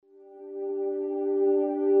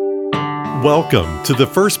Welcome to the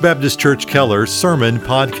First Baptist Church Keller Sermon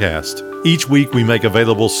Podcast. Each week we make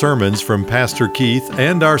available sermons from Pastor Keith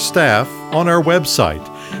and our staff on our website,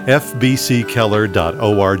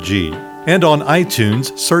 fbckeller.org. And on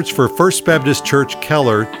iTunes, search for First Baptist Church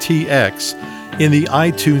Keller TX in the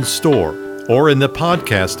iTunes Store or in the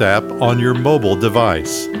podcast app on your mobile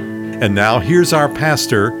device. And now here's our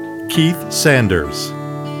pastor, Keith Sanders.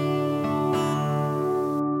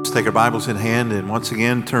 Let's take our Bibles in hand and once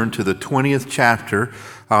again turn to the 20th chapter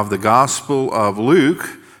of the Gospel of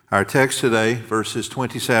Luke. Our text today, verses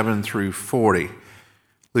 27 through 40.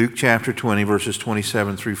 Luke chapter 20, verses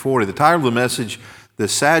 27 through 40. The title of the message, The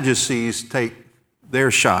Sadducees Take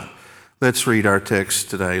Their Shot. Let's read our text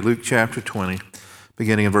today. Luke chapter 20,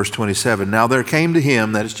 beginning in verse 27. Now there came to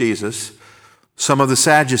him, that is Jesus, some of the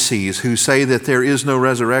Sadducees who say that there is no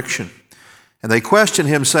resurrection. And they questioned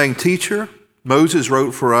him, saying, Teacher, Moses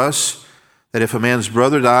wrote for us that if a man's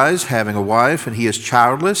brother dies, having a wife, and he is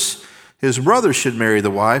childless, his brother should marry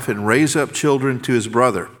the wife and raise up children to his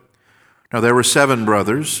brother. Now there were 7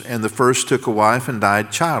 brothers, and the first took a wife and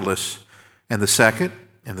died childless, and the second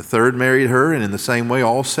and the third married her, and in the same way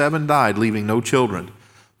all 7 died, leaving no children.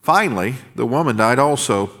 Finally, the woman died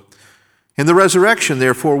also. In the resurrection,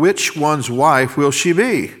 therefore, which one's wife will she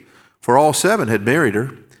be? For all 7 had married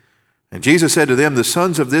her. And Jesus said to them, The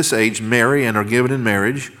sons of this age marry and are given in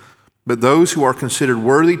marriage, but those who are considered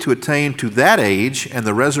worthy to attain to that age and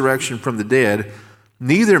the resurrection from the dead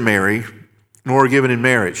neither marry nor are given in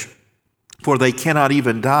marriage, for they cannot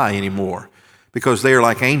even die anymore, because they are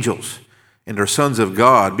like angels and are sons of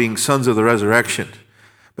God, being sons of the resurrection.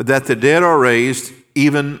 But that the dead are raised,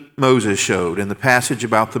 even Moses showed in the passage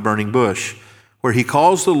about the burning bush, where he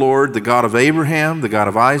calls the Lord the God of Abraham, the God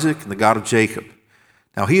of Isaac, and the God of Jacob.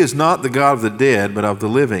 Now he is not the God of the dead, but of the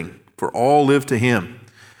living, for all live to him.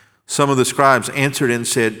 Some of the scribes answered and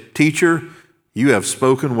said, Teacher, you have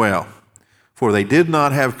spoken well. For they did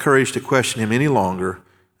not have courage to question him any longer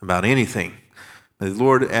about anything. May the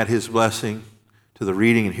Lord add his blessing to the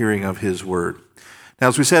reading and hearing of his word. Now,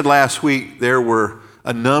 as we said last week, there were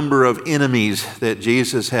a number of enemies that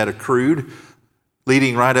Jesus had accrued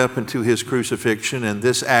leading right up into his crucifixion, and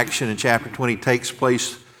this action in chapter 20 takes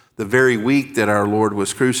place the very week that our Lord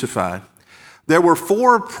was crucified. There were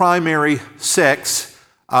 4 primary sects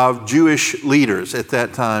of Jewish leaders at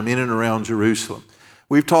that time in and around Jerusalem.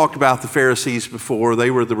 We've talked about the Pharisees before.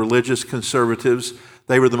 They were the religious conservatives.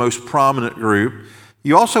 They were the most prominent group.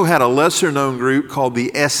 You also had a lesser-known group called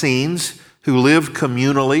the Essenes, who lived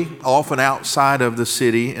communally, often outside of the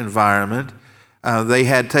city environment. They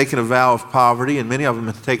had taken a vow of poverty, and many of them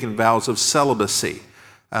had taken vows of celibacy.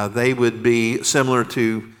 They would be similar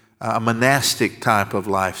to a monastic type of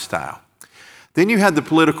lifestyle. Then you had the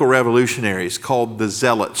political revolutionaries called the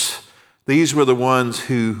Zealots. These were the ones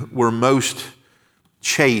who were most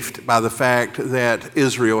chafed by the fact that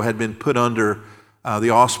Israel had been put under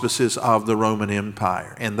the auspices of the Roman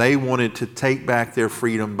Empire, and they wanted to take back their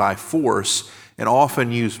freedom by force and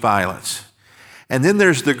often use violence. And then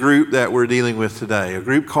there's the group that we're dealing with today, a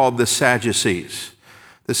group called the Sadducees.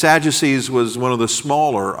 The Sadducees was one of the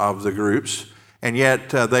smaller of the groups, and yet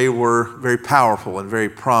they were very powerful and very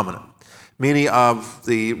prominent. Many of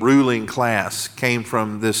the ruling class came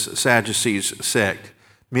from this Sadducees sect.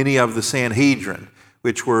 Many of the Sanhedrin,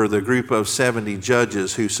 which were the group of 70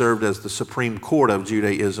 judges who served as the Supreme Court of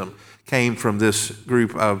Judaism, came from this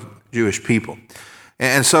group of Jewish people.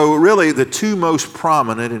 And so really the 2 most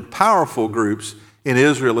prominent and powerful groups in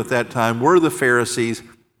Israel at that time were the Pharisees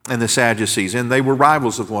and the Sadducees, and they were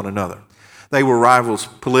rivals of one another. They were rivals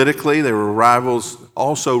politically, they were rivals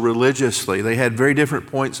also religiously. They had very different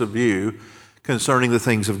points of view concerning the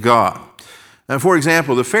things of God. And for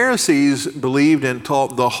example, the Pharisees believed and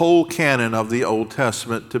taught the whole canon of the Old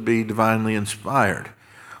Testament to be divinely inspired.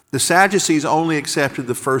 The Sadducees only accepted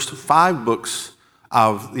the first 5 books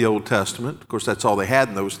of the Old Testament. Of course, that's all they had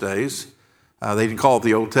in those days. They didn't call it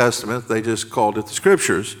the Old Testament, they just called it the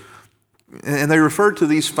Scriptures. And they referred to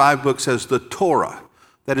these 5 books as the Torah.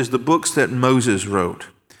 That is, the books that Moses wrote.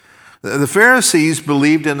 The Pharisees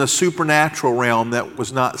believed in a supernatural realm that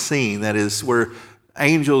was not seen, that is, where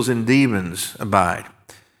angels and demons abide.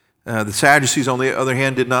 The Sadducees, on the other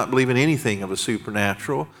hand, did not believe in anything of a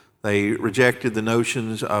supernatural. They rejected the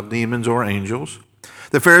notions of demons or angels.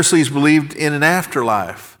 The Pharisees believed in an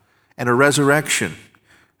afterlife and a resurrection.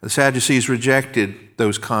 The Sadducees rejected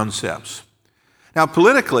those concepts. Now,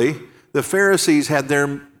 politically, the Pharisees had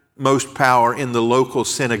their most power in the local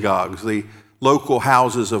synagogues, the local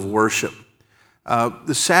houses of worship.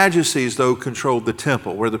 The Sadducees, though, controlled the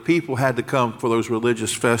temple, where the people had to come for those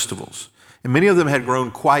religious festivals. And many of them had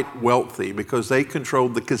grown quite wealthy because they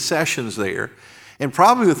controlled the concessions there. And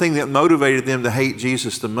probably the thing that motivated them to hate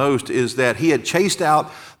Jesus the most is that he had chased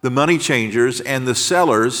out the money changers and the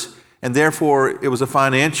sellers, and therefore it was a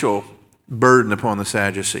financial burden upon the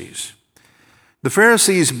Sadducees. The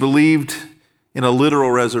Pharisees believed in a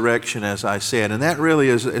literal resurrection, as I said, and that really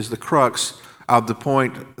is the crux of the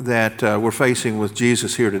point that we're facing with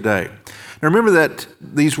Jesus here today. Now remember that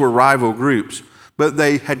these were rival groups, but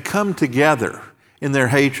they had come together in their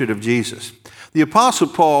hatred of Jesus. The Apostle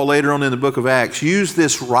Paul, later on in the book of Acts, used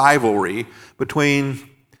this rivalry between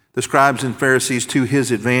the scribes and Pharisees to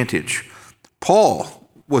his advantage. Paul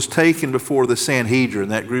was taken before the Sanhedrin,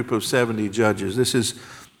 that group of 70 judges. This is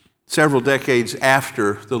several decades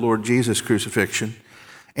after the Lord Jesus' crucifixion.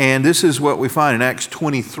 And this is what we find in Acts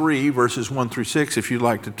 23, verses 1 through 6, if you'd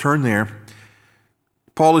like to turn there.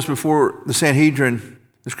 Paul is before the Sanhedrin.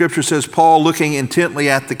 The scripture says, Paul, looking intently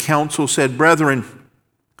at the council, said, "Brethren,"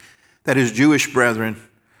 that is, Jewish brethren,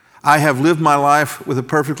 "I have lived my life with a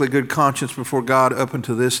perfectly good conscience before God up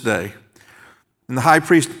unto this day." And the high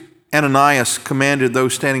priest Ananias commanded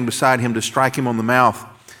those standing beside him to strike him on the mouth.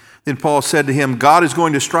 Then Paul said to him, "God is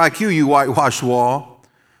going to strike you, you whitewashed wall.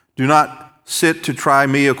 Do not sit to try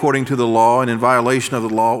me according to the law, and in violation of the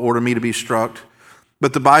law order me to be struck."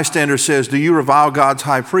 But the bystander says, "Do you revile God's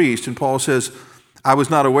high priest?" And Paul says, "I was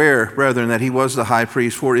not aware, brethren, that he was the high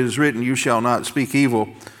priest, for it is written, you shall not speak evil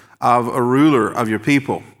of a ruler of your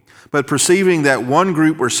people." But perceiving that one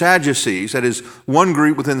group were Sadducees, that is, one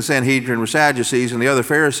group within the Sanhedrin were Sadducees and the other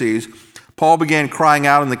Pharisees, Paul began crying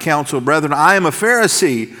out in the council, "Brethren, I am a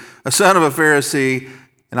Pharisee, a son of a Pharisee,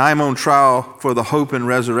 and I am on trial for the hope and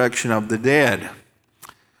resurrection of the dead."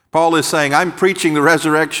 Paul is saying, I'm preaching the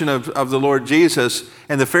resurrection of the Lord Jesus,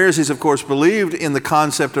 and the Pharisees, of course, believed in the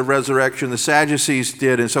concept of resurrection. The Sadducees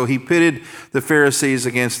did, and so he pitted the Pharisees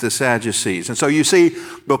against the Sadducees. And so you see,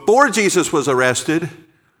 before Jesus was arrested,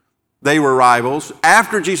 they were rivals.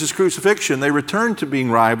 After Jesus' crucifixion, they returned to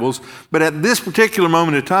being rivals. But at this particular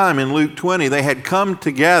moment of time in Luke 20, they had come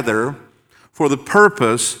together for the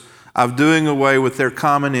purpose of doing away with their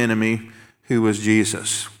common enemy, who was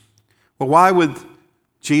Jesus. Well, why would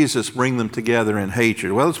Jesus bring them together in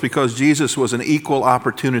hatred? Well, it's because Jesus was an equal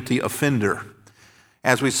opportunity offender.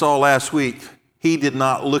 As we saw last week, he did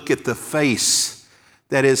not look at the face.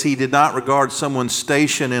 That is, he did not regard someone's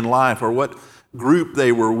station in life or what group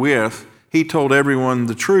they were with. He told everyone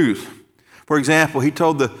the truth. For example, he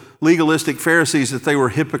told the legalistic Pharisees that they were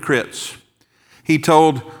hypocrites. He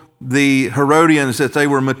told the Herodians that they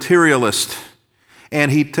were materialists. And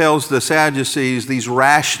he tells the Sadducees, these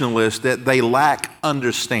rationalists, that they lack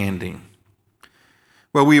understanding.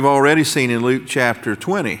 Well, we've already seen in Luke chapter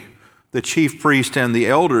 20, the chief priest and the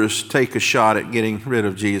elders take a shot at getting rid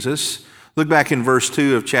of Jesus. Look back in verse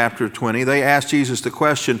 2 of chapter 20. They asked Jesus the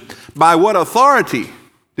question, "By what authority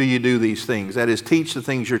do you do these things?" That is, teach the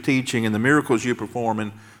things you're teaching and the miracles you perform,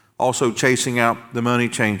 and also chasing out the money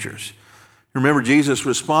changers. Remember, Jesus'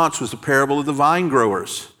 response was the parable of the vine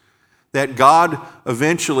growers. That God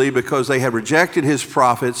eventually, because they had rejected his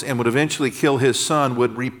prophets and would eventually kill his son,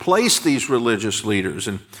 would replace these religious leaders.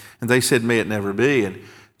 And they said, "May it never be." And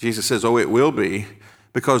Jesus says, "Oh, it will be,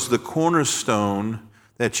 because the cornerstone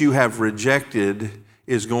that you have rejected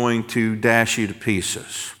is going to dash you to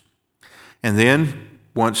pieces." And then,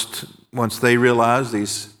 once they realized,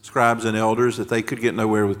 these scribes and elders, that they could get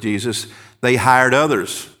nowhere with Jesus, they hired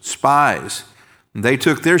others, spies. And they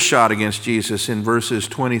took their shot against Jesus in verses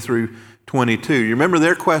 20 through 22. You remember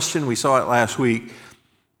their question? We saw it last week.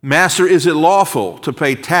 "Master, is it lawful to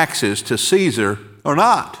pay taxes to Caesar or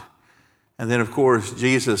not?" And then, of course,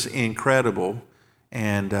 Jesus' incredible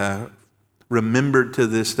and remembered to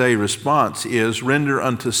this day response is, "Render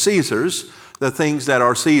unto Caesar's the things that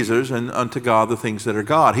are Caesar's, and unto God the things that are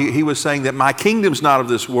God." He was saying that my kingdom's not of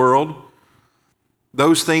this world.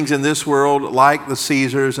 Those things in this world, like the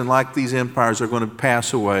Caesars and like these empires, are going to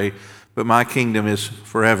pass away, but my kingdom is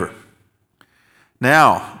forever.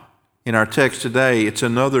 Now, in our text today, it's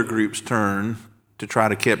another group's turn to try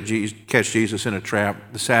to catch Jesus in a trap,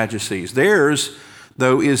 the Sadducees. Theirs,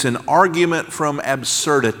 though, is an argument from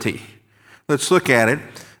absurdity. Let's look at it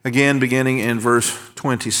again, beginning in verse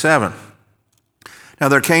 27. "Now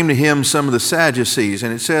there came to him some of the Sadducees,"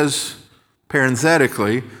 and it says,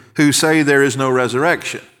 parenthetically, "who say there is no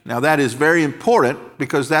resurrection." Now that is very important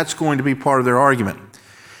because that's going to be part of their argument.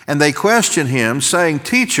 "And they question him, saying,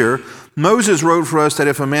 Teacher, Moses wrote for us that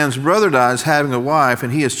if a man's brother dies having a wife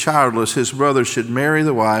and he is childless, his brother should marry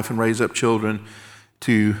the wife and raise up children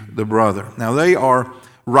to the brother." Now they are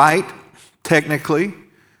right, technically.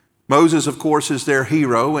 Moses, of course, is their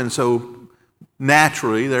hero, and so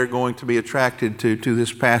naturally they're going to be attracted to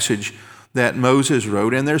this passage that Moses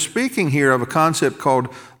wrote. And they're speaking here of a concept called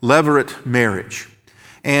levirate marriage.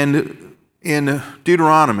 And in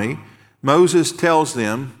Deuteronomy, Moses tells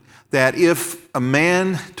them that if a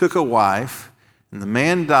man took a wife and the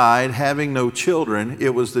man died having no children,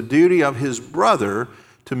 it was the duty of his brother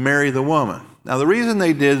to marry the woman. Now, the reason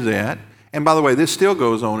they did that, and by the way, this still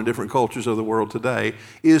goes on in different cultures of the world today,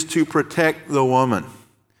 is to protect the woman.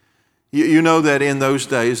 You know that in those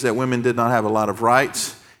days that women did not have a lot of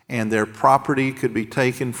rights and their property could be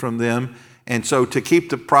taken from them. And so to keep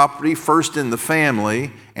the property first in the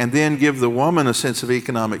family and then give the woman a sense of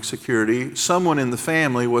economic security, someone in the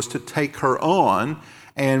family was to take her on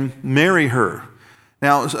and marry her.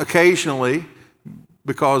 Now, occasionally,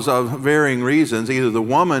 because of varying reasons, either the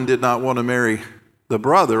woman did not want to marry the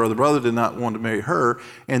brother or the brother did not want to marry her,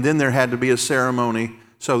 and then there had to be a ceremony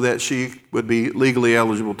so that she would be legally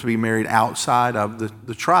eligible to be married outside of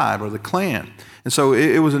the tribe or the clan. And so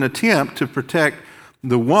it was an attempt to protect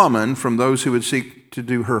the woman from those who would seek to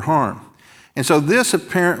do her harm. And so this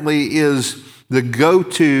apparently is the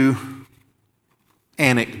go-to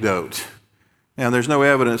anecdote. Now, there's no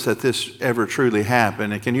evidence that this ever truly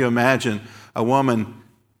happened. And can you imagine a woman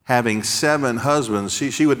having 7 husbands?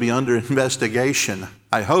 She would be under investigation,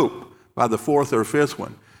 I hope, by the 4th or 5th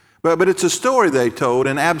one. But it's a story they told,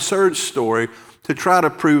 an absurd story, to try to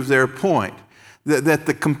prove their point. That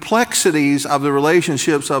the complexities of the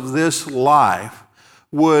relationships of this life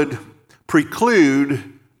would preclude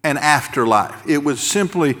an afterlife. It would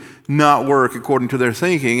simply not work according to their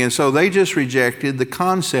thinking. And so they just rejected the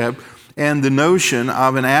concept and the notion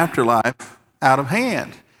of an afterlife out of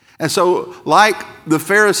hand. And so, like the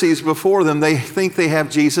Pharisees before them, they think they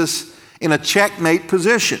have Jesus in a checkmate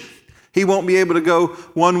position. He won't be able to go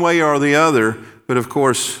one way or the other. But of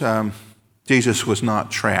course, Jesus was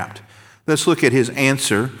not trapped. Let's look at his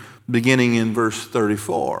answer beginning in verse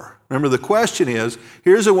 34. Remember, the question is,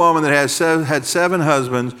 here's a woman that had 7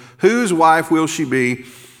 husbands. Whose wife will she be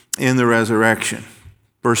in the resurrection?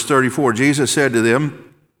 Verse 34, Jesus said to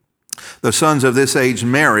them, the sons of this age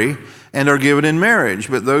marry and are given in marriage,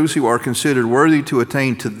 but those who are considered worthy to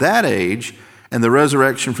attain to that age and the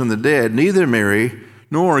resurrection from the dead neither marry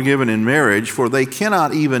nor are given in marriage, for they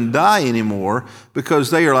cannot even die anymore,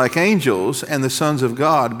 because they are like angels and the sons of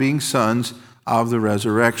God, being sons of the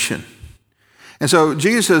resurrection. And so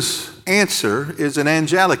Jesus' answer is an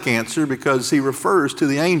angelic answer because he refers to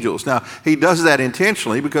the angels. Now, he does that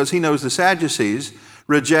intentionally because he knows the Sadducees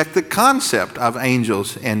reject the concept of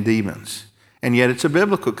angels and demons. And yet it's a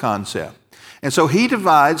biblical concept. And so he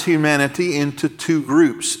divides humanity into 2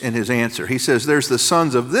 groups in his answer. He says there's the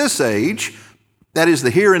sons of this age, that is the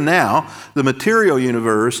here and now, the material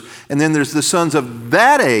universe, and then there's the sons of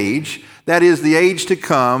that age, that is the age to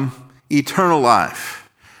come, eternal life.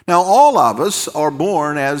 Now, all of us are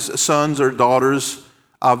born as sons or daughters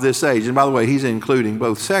of this age. And by the way, he's including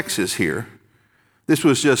both sexes here. This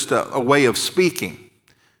was just a way of speaking.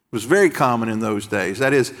 It was very common in those days.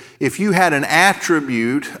 That is, if you had an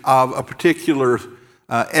attribute of a particular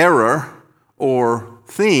era or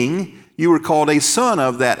thing, you were called a son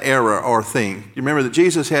of that era or thing. You remember that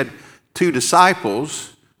Jesus had 2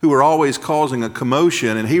 disciples who were always causing a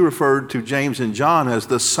commotion, and he referred to James and John as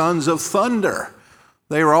the sons of thunder.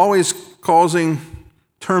 They were always causing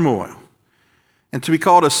turmoil. And to be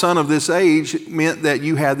called a son of this age meant that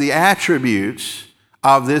you had the attributes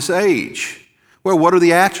of this age. Well, what are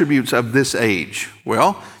the attributes of this age?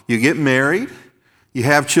 Well, you get married, you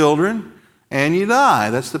have children, and you die.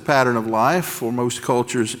 That's the pattern of life for most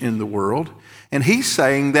cultures in the world. And he's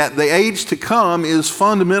saying that the age to come is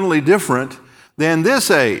fundamentally different than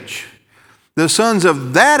this age. The sons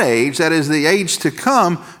of that age, that is the age to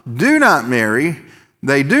come, do not marry,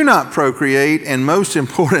 they do not procreate, and most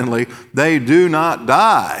importantly, they do not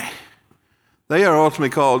die. They are ultimately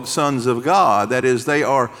called sons of God. That is, they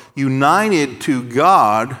are united to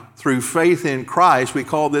God through faith in Christ. We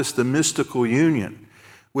call this the mystical union,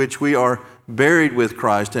 which we are buried with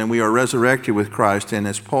Christ and we are resurrected with Christ. And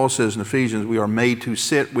as Paul says in Ephesians, we are made to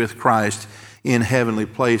sit with Christ in heavenly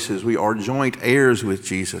places. We are joint heirs with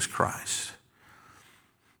Jesus Christ.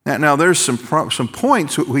 Now there's some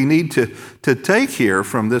points that we need to take here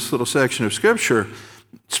from this little section of Scripture.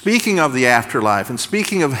 Speaking of the afterlife and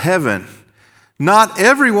speaking of heaven, not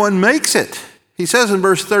everyone makes it. He says in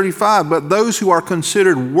verse 35, but those who are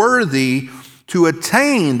considered worthy to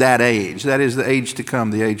attain that age, that is the age to come,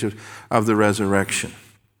 the age of the resurrection.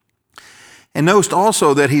 And note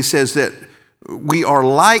also that he says that we are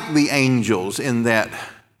like the angels in that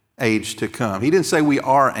age to come. He didn't say we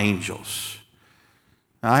are angels.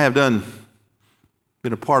 Now, I have done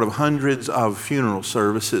been a part of hundreds of funeral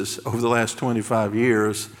services over the last 25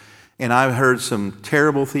 years, and I've heard some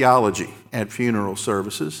terrible theology at funeral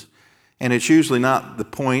services, and it's usually not the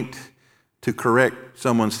point to correct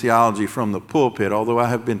someone's theology from the pulpit, although I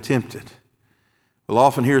have been tempted. We'll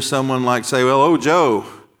often hear someone like say, well, oh, Joe,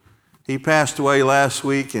 he passed away last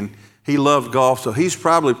week and he loved golf, so he's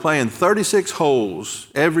probably playing 36 holes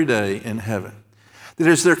every day in heaven.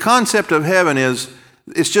 Their concept of heaven is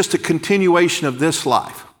it's just a continuation of this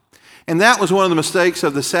life. And that was one of the mistakes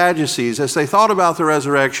of the Sadducees. As they thought about the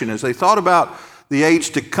resurrection, as they thought about the age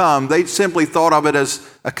to come, they simply thought of it as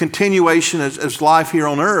a continuation as life here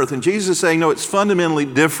on earth. And Jesus is saying, no, it's fundamentally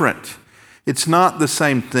different. It's not the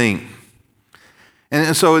same thing.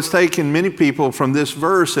 And so it's taken many people from this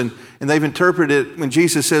verse and they've interpreted it when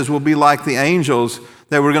Jesus says we'll be like the angels,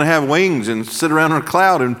 that we're going to have wings and sit around on a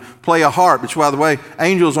cloud and play a harp, which, by the way,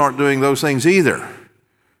 angels aren't doing those things either.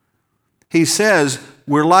 He says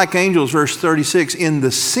we're like angels, verse 36, in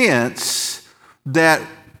the sense that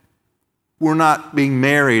we're not being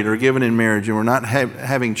married or given in marriage, and we're not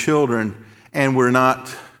having children, and we're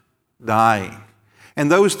not dying. And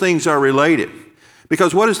those things are related.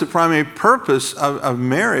 Because what is the primary purpose of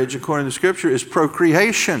marriage, according to Scripture, is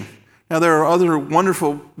procreation. Now, there are other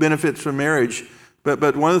wonderful benefits from marriage,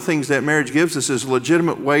 but one of the things that marriage gives us is a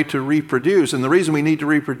legitimate way to reproduce. And the reason we need to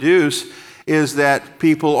reproduce is that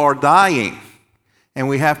people are dying, and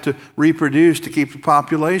we have to reproduce to keep the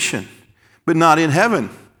population. But not in heaven.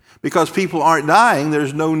 Because people aren't dying,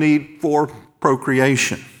 there's no need for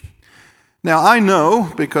procreation. Now, I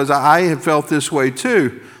know, because I have felt this way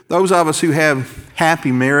too, those of us who have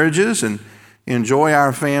happy marriages and enjoy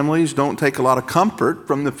our families don't take a lot of comfort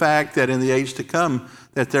from the fact that in the age to come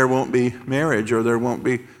that there won't be marriage or there won't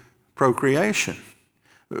be procreation.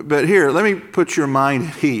 But here, let me put your mind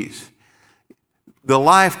at ease. The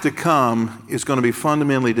life to come is going to be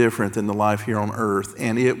fundamentally different than the life here on earth,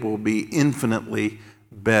 and it will be infinitely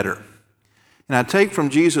better. And I take from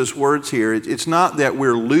Jesus' words here, it's not that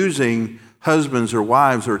we're losing husbands or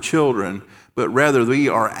wives or children, but rather we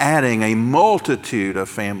are adding a multitude of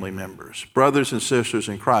family members, brothers and sisters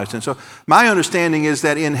in Christ. And so my understanding is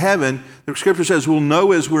that in heaven, the Scripture says we'll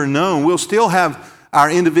know as we're known. We'll still have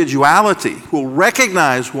our individuality. We'll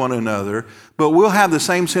recognize one another, but we'll have the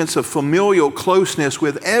same sense of familial closeness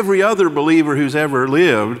with every other believer who's ever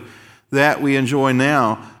lived that we enjoy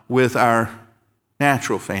now with our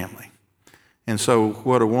natural family. And so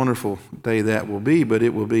what a wonderful day that will be, but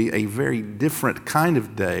it will be a very different kind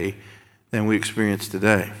of day than we experience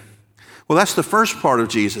today. Well, that's the first part of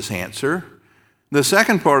Jesus' answer. The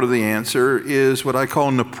second part of the answer is what I call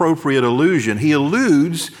an appropriate allusion. He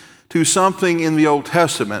alludes to something in the Old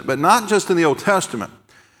Testament, but not just in the Old Testament,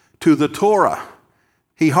 to the Torah.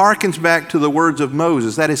 He hearkens back to the words of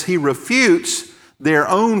Moses. That is, he refutes their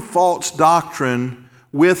own false doctrine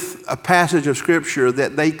with a passage of Scripture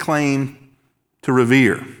that they claim to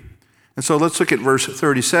revere. And so let's look at verse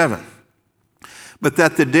 37. But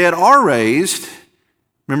that the dead are raised,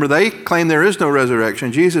 remember they claim there is no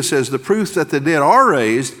resurrection. Jesus says the proof that the dead are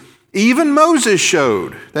raised, even Moses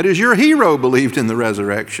showed. That is, your hero believed in the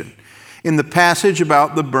resurrection. In the passage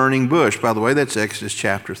about the burning bush, by the way, that's Exodus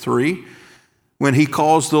chapter 3, when he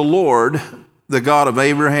calls the Lord the God of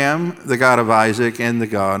Abraham, the God of Isaac, and the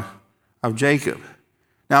God of Jacob.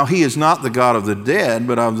 Now, he is not the God of the dead,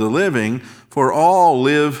 but of the living, for all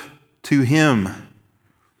live to him.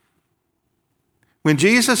 When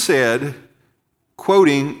Jesus said,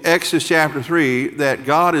 quoting Exodus chapter 3, that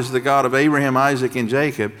God is the God of Abraham, Isaac, and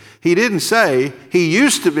Jacob, he didn't say he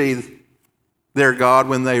used to be their God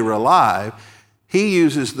when they were alive. He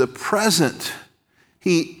uses the present.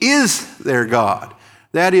 He is their God.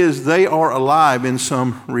 That is, they are alive in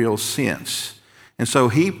some real sense. And so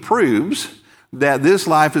he proves that this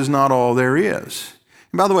life is not all there is.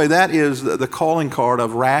 And by the way, that is the calling card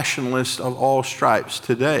of rationalists of all stripes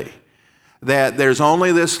today. That there's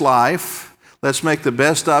only this life, let's make the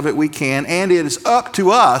best of it we can, and it is up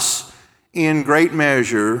to us in great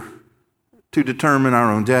measure to determine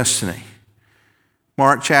our own destiny.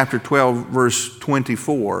 Mark chapter 12, verse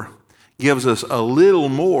 24 gives us a little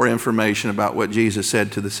more information about what Jesus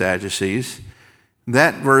said to the Sadducees.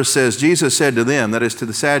 That verse says, Jesus said to them, that is to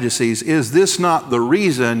the Sadducees, is this not the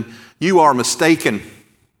reason you are mistaken?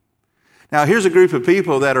 Now here's a group of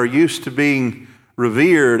people that are used to being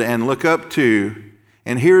revered and look up to,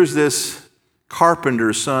 and here's this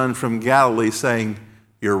carpenter's son from Galilee saying,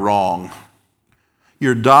 you're wrong.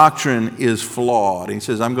 Your doctrine is flawed. He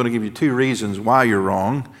says, I'm going to give you two reasons why you're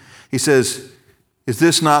wrong. He says, is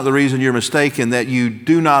this not the reason you're mistaken, that you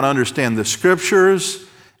do not understand the Scriptures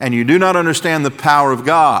and you do not understand the power of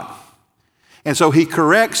God? And so he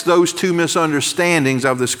corrects those two misunderstandings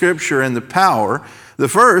of the Scripture and the power. The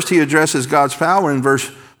first, he addresses God's power in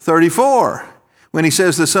verse 34, when he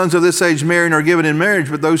says, the sons of this age marry nor given in marriage,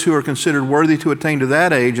 but those who are considered worthy to attain to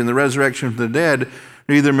that age and the resurrection from the dead,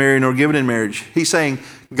 neither marry nor given in marriage. He's saying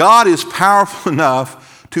God is powerful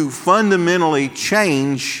enough to fundamentally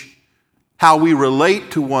change how we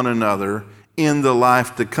relate to one another in the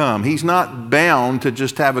life to come. He's not bound to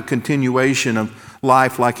just have a continuation of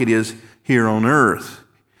life like it is here on earth.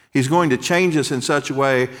 He's going to change us in such a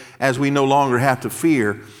way as we no longer have to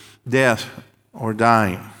fear death or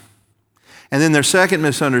dying. And then their second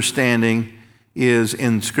misunderstanding is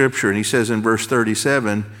in Scripture. And he says in verse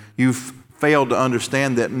 37, you've failed to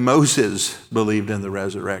understand that Moses believed in the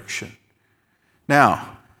resurrection.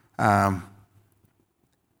 Now, the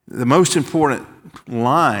most important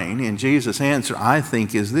line in Jesus' answer, I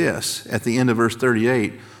think, is this at the end of verse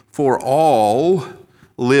 38, for all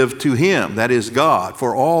live to him, that is God,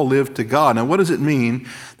 for all live to God. Now, what does it mean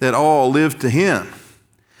that all live to him?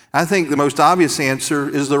 I think the most obvious answer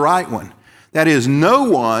is the right one. That is, no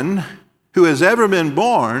one who has ever been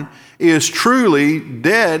born is truly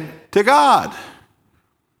dead to God.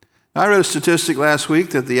 I read a statistic last week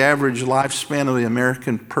that the average lifespan of the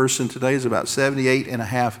American person today is about 78 and a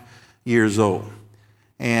half years old.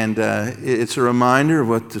 And it's a reminder of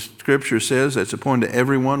what the Scripture says, that's appointed to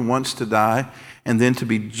everyone once to die and then to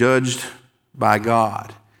be judged by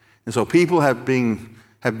God. And so people have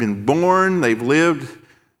been born, they've lived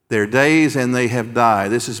their days, and they have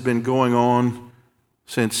died. This has been going on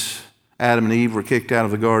since Adam and Eve were kicked out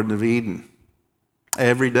of the Garden of Eden.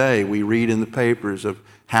 Every day we read in the papers of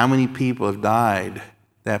how many people have died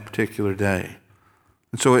that particular day.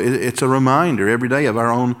 And so it's a reminder every day of our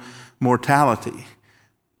own mortality.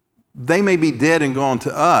 They may be dead and gone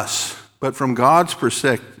to us, but from God's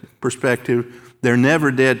perspective, they're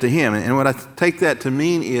never dead to him. And what I take that to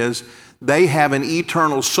mean is they have an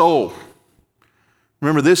eternal soul.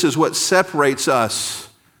 Remember, this is what separates us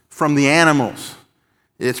from the animals.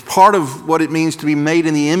 It's part of what it means to be made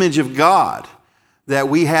in the image of God, that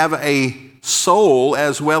we have a soul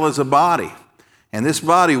as well as a body. And this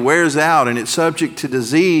body wears out and it's subject to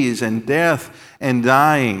disease and death and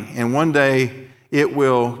dying. And one day it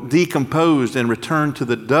will decompose and return to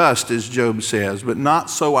the dust, as Job says, but not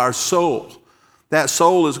so our soul. That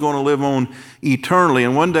soul is going to live on eternally,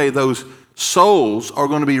 and one day those souls are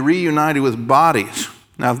going to be reunited with bodies.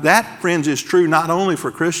 Now that, friends, is true not only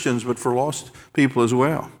for Christians, but for lost people as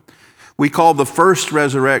well. We call the first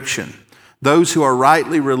resurrection those who are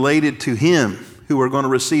rightly related to him, who are going to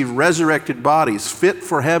receive resurrected bodies fit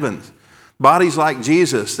for heaven, bodies like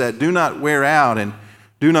Jesus that do not wear out and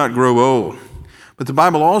do not grow old. But the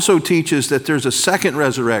Bible also teaches that there's a second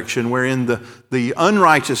resurrection wherein the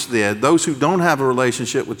unrighteous dead, those who don't have a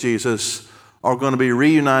relationship with Jesus, are going to be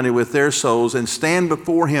reunited with their souls and stand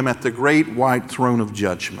before him at the great white throne of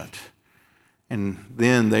judgment. And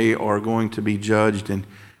then they are going to be judged and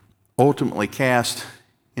ultimately cast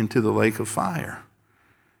into the lake of fire.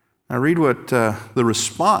 Now read what the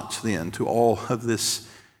response then to all of this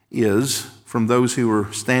is from those who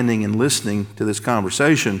were standing and listening to this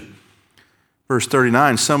conversation. Verse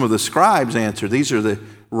 39, some of the scribes answered. These are the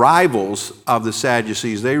rivals of the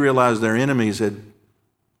Sadducees. They realized their enemies had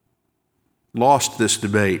lost this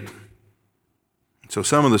debate. So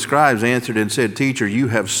some of the scribes answered and said, Teacher, you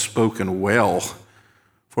have spoken well.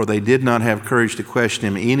 For they did not have courage to question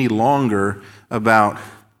him any longer about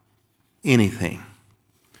anything.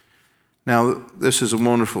 Now, this is a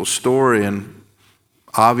wonderful story, and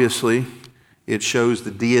obviously it shows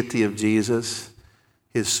the deity of Jesus,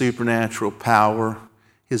 his supernatural power,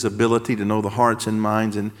 his ability to know the hearts and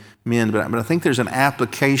minds of men. But I think there's an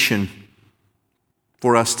application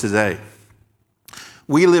for us today.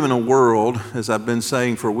 We live in a world, as I've been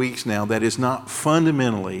saying for weeks now, that is not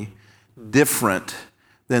fundamentally different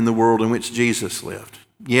than the world in which Jesus lived.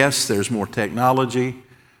 Yes, there's more technology.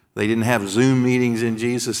 They didn't have Zoom meetings in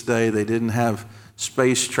Jesus' day. They didn't have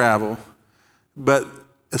space travel. But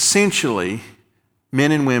essentially,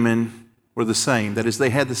 men and women were the same. That is, they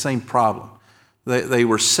had the same problem. They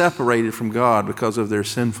were separated from God because of their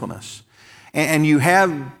sinfulness. And you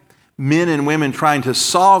have men and women trying to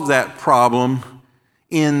solve that problem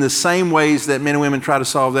in the same ways that men and women try to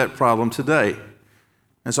solve that problem today.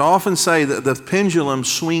 As I often say, that the pendulum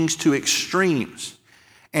swings to extremes.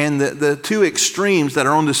 And the two extremes that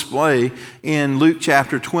are on display in Luke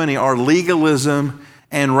chapter 20 are legalism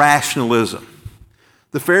and rationalism.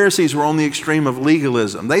 The Pharisees were on the extreme of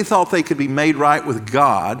legalism. They thought they could be made right with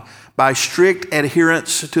God by strict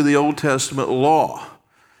adherence to the Old Testament law.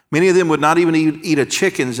 Many of them would not even eat a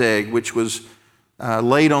chicken's egg, which was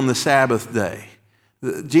laid on the Sabbath day.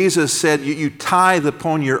 Jesus said, you tithe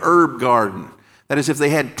upon your herb garden. That is, if they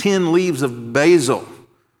had 10 leaves of basil,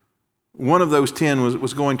 one of those 10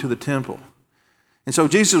 was going to the temple. And so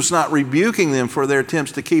Jesus was not rebuking them for their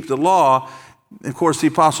attempts to keep the law. Of course, the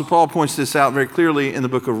Apostle Paul points this out very clearly in the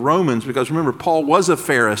book of Romans, because remember, Paul was a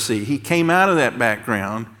Pharisee. He came out of that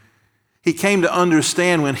background. He came to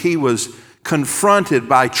understand when he was confronted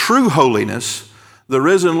by true holiness, the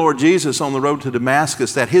risen Lord Jesus on the road to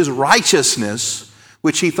Damascus, that his righteousness,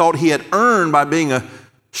 which he thought he had earned by being a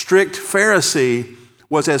strict Pharisee,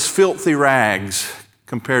 was as filthy rags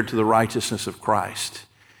compared to the righteousness of Christ.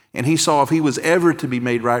 And he saw if he was ever to be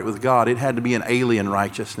made right with God, it had to be an alien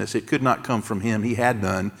righteousness. It could not come from him. He had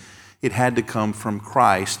none. It had to come from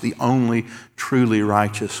Christ, the only truly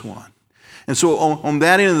righteous one. And so on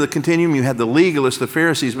that end of the continuum, you had the legalists, the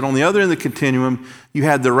Pharisees, but on the other end of the continuum, you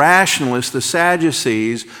had the rationalists, the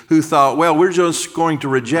Sadducees, who thought, well, we're just going to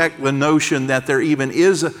reject the notion that there even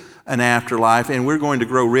is an afterlife, and we're going to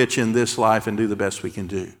grow rich in this life and do the best we can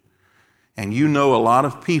do. And you know a lot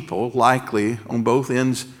of people, likely, on both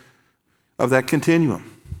ends of that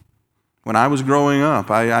continuum. When I was growing up,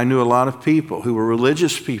 I knew a lot of people who were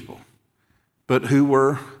religious people, but who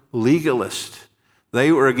were legalists.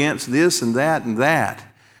 They were against this and that,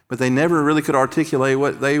 but they never really could articulate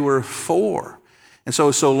what they were for. And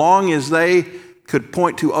so long as they could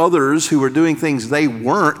point to others who were doing things they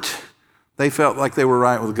weren't, they felt like they were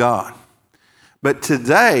right with God. But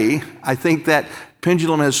today, I think that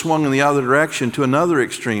pendulum has swung in the other direction to another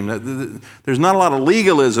extreme. There's not a lot of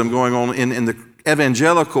legalism going on in the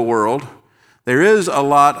evangelical world. There is a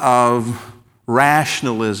lot of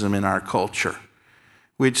rationalism in our culture,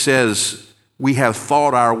 which says we have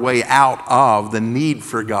thought our way out of the need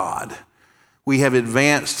for God. We have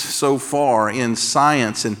advanced so far in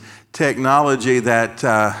science and technology that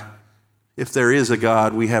if there is a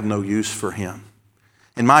God, we have no use for him.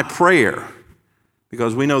 And my prayer,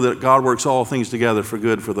 because we know that God works all things together for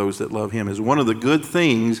good for those that love him, is one of the good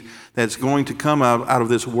things that's going to come out of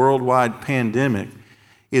this worldwide pandemic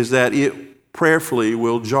is that it prayerfully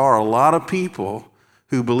will jar a lot of people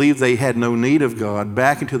who believe they had no need of God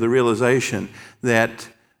back into the realization that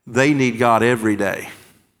they need God every day.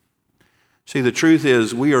 See, the truth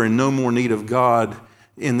is we are in no more need of God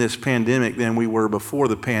in this pandemic than we were before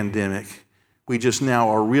the pandemic. We just now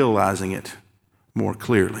are realizing it more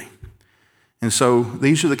clearly. And so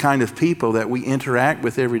these are the kind of people that we interact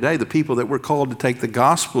with every day, the people that we're called to take the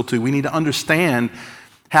gospel to. We need to understand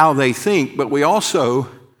how they think, but we also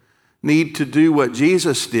need to do what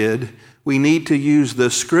Jesus did. We need to use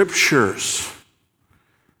the Scriptures.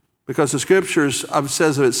 Because the Scriptures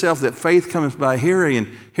says of itself that faith comes by hearing,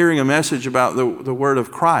 and hearing a message about the Word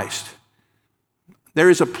of Christ.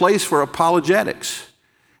 There is a place for apologetics.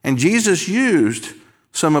 And Jesus used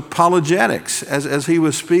some apologetics as he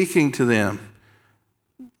was speaking to them.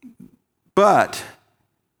 But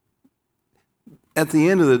at the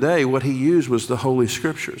end of the day, what he used was the Holy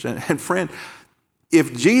Scriptures. And friend,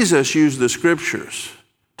 if Jesus used the Scriptures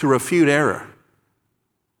to refute error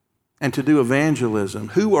and to do evangelism,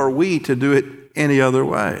 who are we to do it any other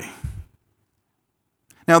way?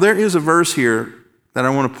 Now, there is a verse here that I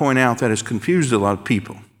want to point out that has confused a lot of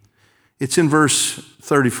people. It's in verse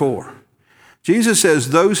 34. Jesus says,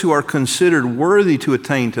 those who are considered worthy to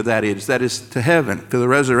attain to that is to heaven, to the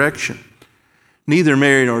resurrection, neither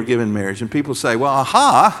marry nor give in marriage. And people say, well,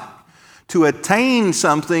 to attain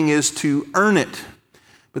something is to earn it.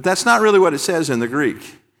 But that's not really what it says in the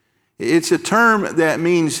Greek. It's a term that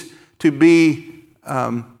means to be,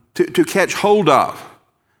 to catch hold of.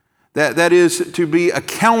 That is to be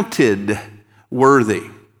accounted worthy.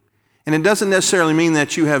 And it doesn't necessarily mean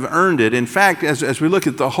that you have earned it. In fact, as we look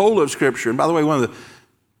at the whole of Scripture, and by the way, one of the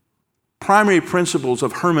primary principles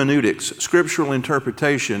of hermeneutics, scriptural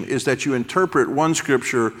interpretation, is that you interpret one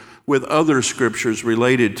Scripture with other Scriptures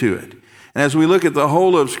related to it. And as we look at the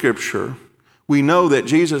whole of Scripture, we know that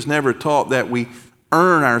Jesus never taught that we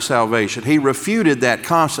earn our salvation. He refuted that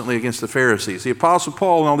constantly against the Pharisees. The Apostle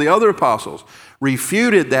Paul and all the other apostles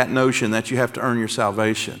refuted that notion that you have to earn your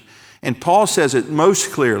salvation. And Paul says it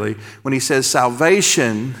most clearly when he says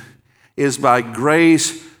salvation is by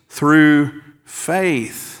grace through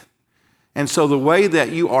faith. And so the way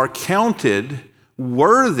that you are counted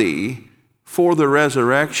worthy for the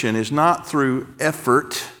resurrection is not through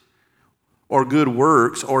effort or good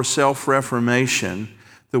works or self-reformation.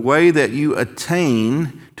 The way that you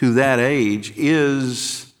attain to that age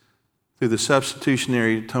is through the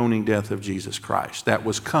substitutionary atoning death of Jesus Christ that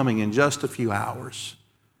was coming in just a few hours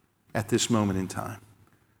at this moment in time.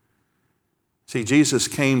 See, Jesus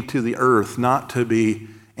came to the earth not to be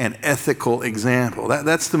and ethical example.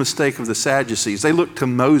 That's the mistake of the Sadducees. They looked to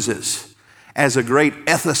Moses as a great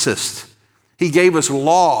ethicist. He gave us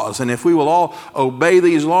laws, and if we will all obey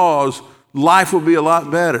these laws, life will be a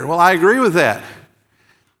lot better. Well, I agree with that.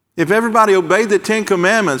 If everybody obeyed the 10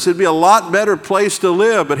 Commandments, it'd be a lot better place to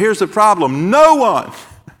live. But here's the problem. No one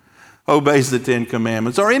obeys the 10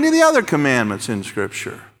 Commandments or any of the other commandments in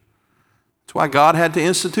Scripture. That's why God had to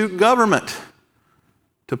institute government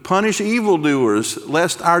to punish evildoers,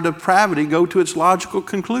 lest our depravity go to its logical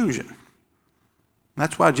conclusion.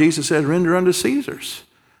 That's why Jesus said, render unto Caesar's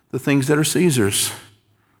the things that are Caesar's.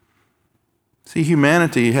 See,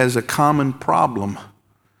 humanity has a common problem.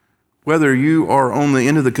 Whether you are on the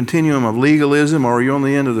end of the continuum of legalism or you're on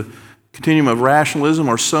the end of the continuum of rationalism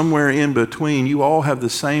or somewhere in between, you all have the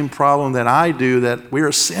same problem that I do, that we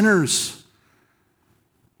are sinners.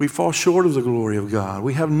 We fall short of the glory of God.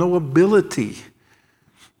 We have no ability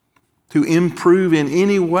to improve in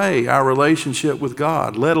any way our relationship with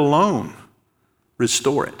God, let alone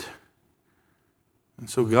restore it. And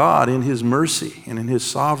so God, in His mercy and in His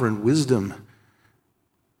sovereign wisdom,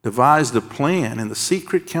 devised a plan in the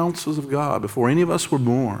secret counsels of God before any of us were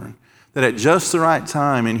born, that at just the right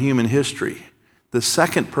time in human history, the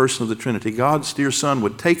second person of the Trinity, God's dear Son,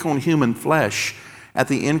 would take on human flesh at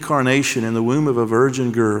the incarnation in the womb of a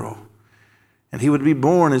virgin girl. And He would be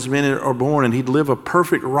born as men are born, and He'd live a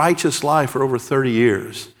perfect righteous life for over 30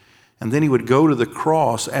 years. And then He would go to the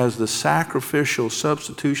cross as the sacrificial,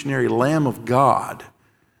 substitutionary Lamb of God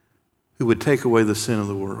who would take away the sin of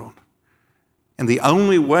the world. And the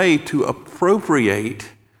only way to appropriate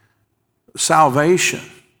salvation,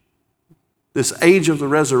 this age of the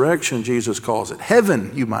resurrection, Jesus calls it,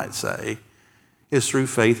 heaven, you might say, is through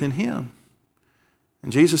faith in Him.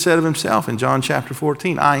 And Jesus said of Himself in John chapter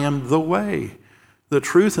 14, I am the way, the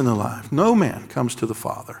truth, and the life. No man comes to the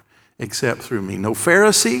Father except through me. No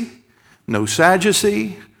Pharisee, no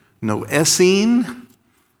Sadducee, no Essene,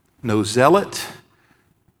 no Zealot,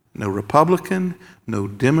 no Republican, no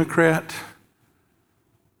Democrat.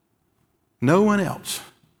 No one else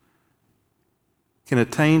can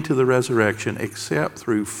attain to the resurrection except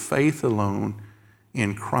through faith alone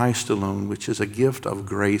in Christ alone, which is a gift of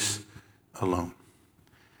grace alone.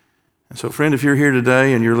 And so, friend, if you're here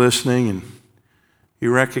today and you're listening and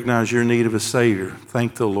you recognize your need of a Savior,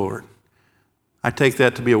 thank the Lord. I take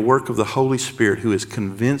that to be a work of the Holy Spirit who is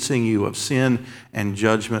convincing you of sin and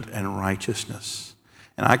judgment and righteousness.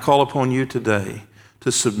 And I call upon you today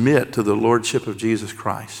to submit to the Lordship of Jesus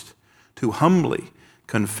Christ, to humbly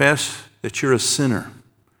confess that you're a sinner,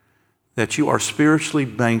 that you are spiritually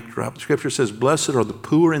bankrupt. The Scripture says, blessed are the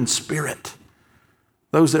poor in spirit,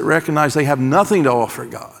 those that recognize they have nothing to offer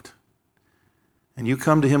God. And you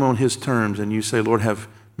come to Him on His terms and you say, Lord, have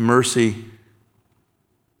mercy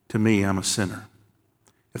to me, I'm a sinner.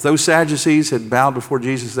 If those Sadducees had bowed before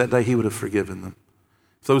Jesus that day, He would have forgiven them.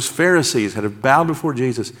 If those Pharisees had have bowed before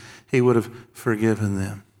Jesus, He would have forgiven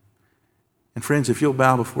them. And friends, if you'll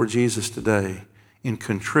bow before Jesus today in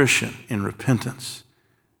contrition, in repentance,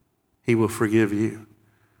 He will forgive you.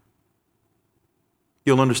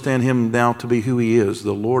 You'll understand Him now to be who He is,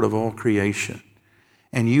 the Lord of all creation.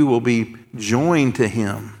 And you will be joined to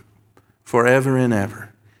Him forever and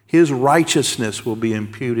ever. His righteousness will be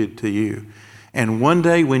imputed to you. And one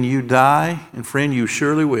day when you die, and friend, you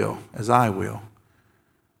surely will, as I will,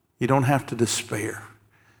 you don't have to despair,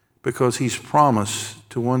 because He's promised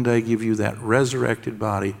to one day give you that resurrected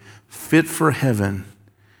body fit for heaven,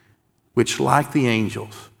 which, like the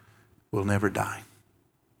angels, will never die.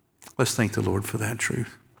 Let's thank the Lord for that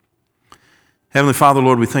truth. Heavenly Father,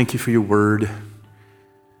 Lord, we thank You for Your word.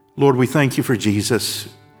 Lord, we thank You for Jesus,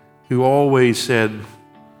 who always said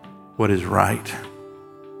what is right.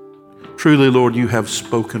 Truly, Lord, You have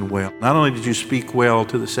spoken well. Not only did You speak well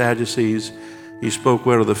to the Sadducees, You spoke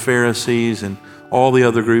well to the Pharisees and all the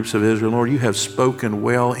other groups of Israel. Lord, You have spoken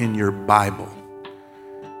well in Your Bible.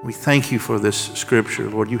 We thank You for this Scripture.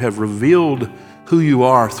 Lord, You have revealed who You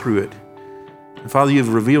are through it. And Father,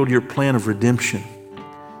 You've revealed Your plan of redemption,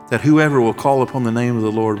 that whoever will call upon the name of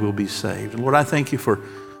the Lord will be saved. And Lord, I thank You for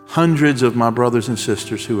hundreds of my brothers and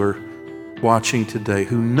sisters who are watching today,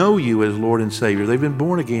 who know You as Lord and Savior. They've been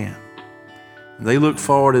born again. And they look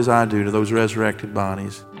forward, as I do, to those resurrected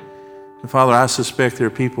bodies. And Father, I suspect there are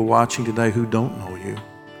people watching today who don't know You.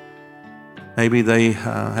 Maybe they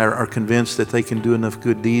are convinced that they can do enough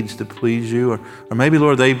good deeds to please You. Or maybe,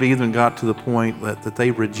 Lord, they've even got to the point that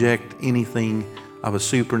they reject anything of a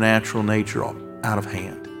supernatural nature out of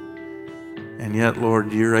hand. And yet,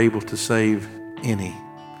 Lord, You're able to save any.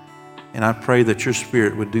 And I pray that Your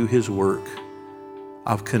Spirit would do His work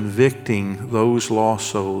of convicting those lost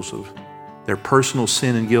souls of their personal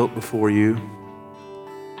sin and guilt before you,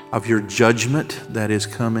 of your judgment that is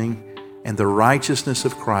coming, and the righteousness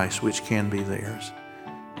of Christ which can be theirs.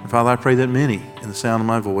 And Father, I pray that many in the sound of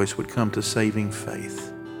my voice would come to saving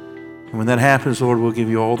faith. And when that happens, Lord, we'll give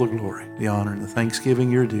you all the glory, the honor, and the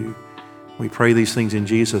thanksgiving you're due. We pray these things in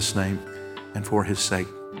Jesus' name and for his sake.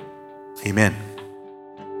 Amen.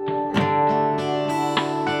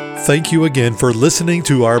 Thank you again for listening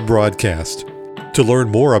to our broadcast. To learn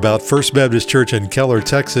more about First Baptist Church in Keller,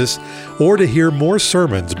 Texas, or to hear more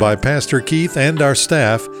sermons by Pastor Keith and our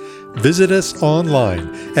staff, visit us online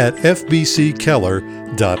at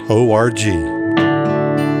fbckeller.org.